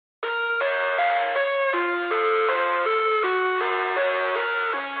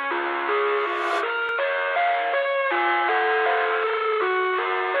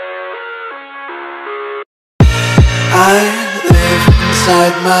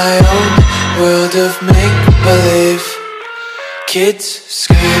my own world of make-believe. Kids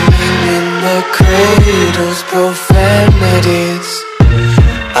screaming in the cradles, profanities.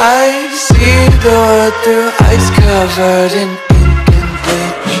 I see the world through eyes covered in ink and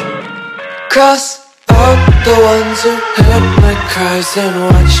bleach. Cross out the ones who heard my cries and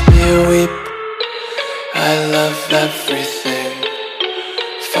watched me weep. I love everything.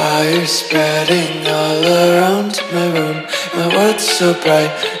 Fire spreading all around my room. My world's so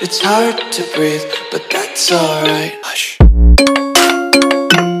bright, it's hard to breathe, but that's alright. Hush.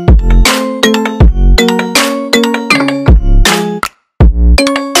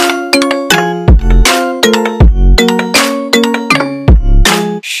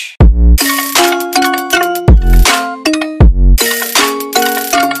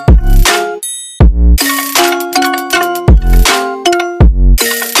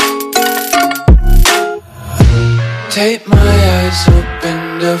 Tape my eyes open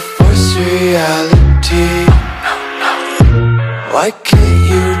to force reality. Why can't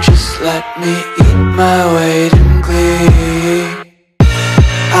you just let me eat my weight in glee?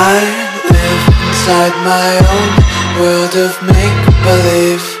 I live inside my own world of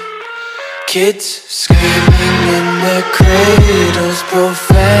make-believe. Kids screaming in their cradles,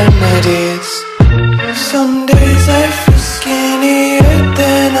 profanities. Some days I feel skinnier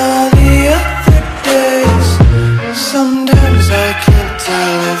than all the other days. Sometimes I can't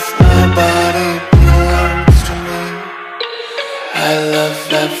tell if my body belongs to me. I love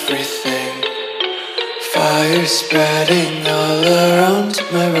everything. Fire spreading all around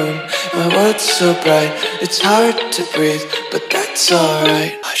my room. My world's so bright, it's hard to breathe, but that's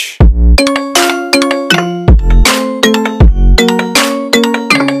alright. Hush.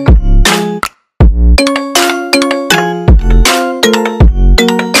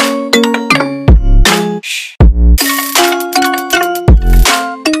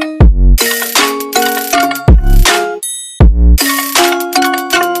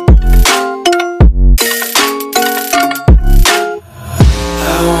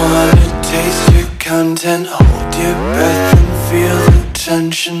 Content, hold your breath and feel the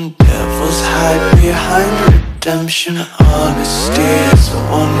tension. Devils hide behind redemption. Honesty is a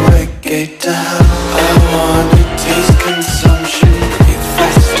one-way gate to hell. I wanna taste consumption. Breathe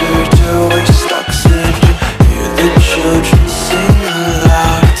faster to waste oxygen. Hear the children sing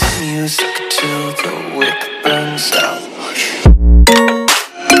aloud. It's music till the wick burns out.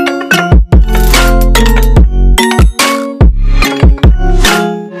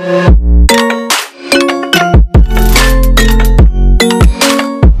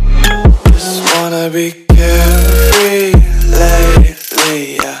 Be carefree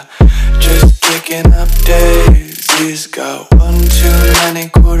lately, yeah. Just kicking up daisies. Got one too many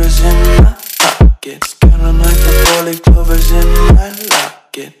quarters in my pockets. Counting like the 4-leaf clovers in my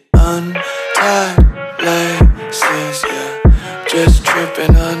locket. Untied laces, yeah. Just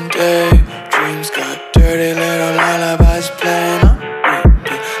tripping on daydreams. Got dirty little lullabies playing on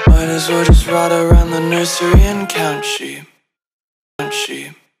repeat. Might as well just ride around the nursery and count sheep. Count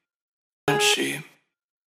sheep. Count sheep.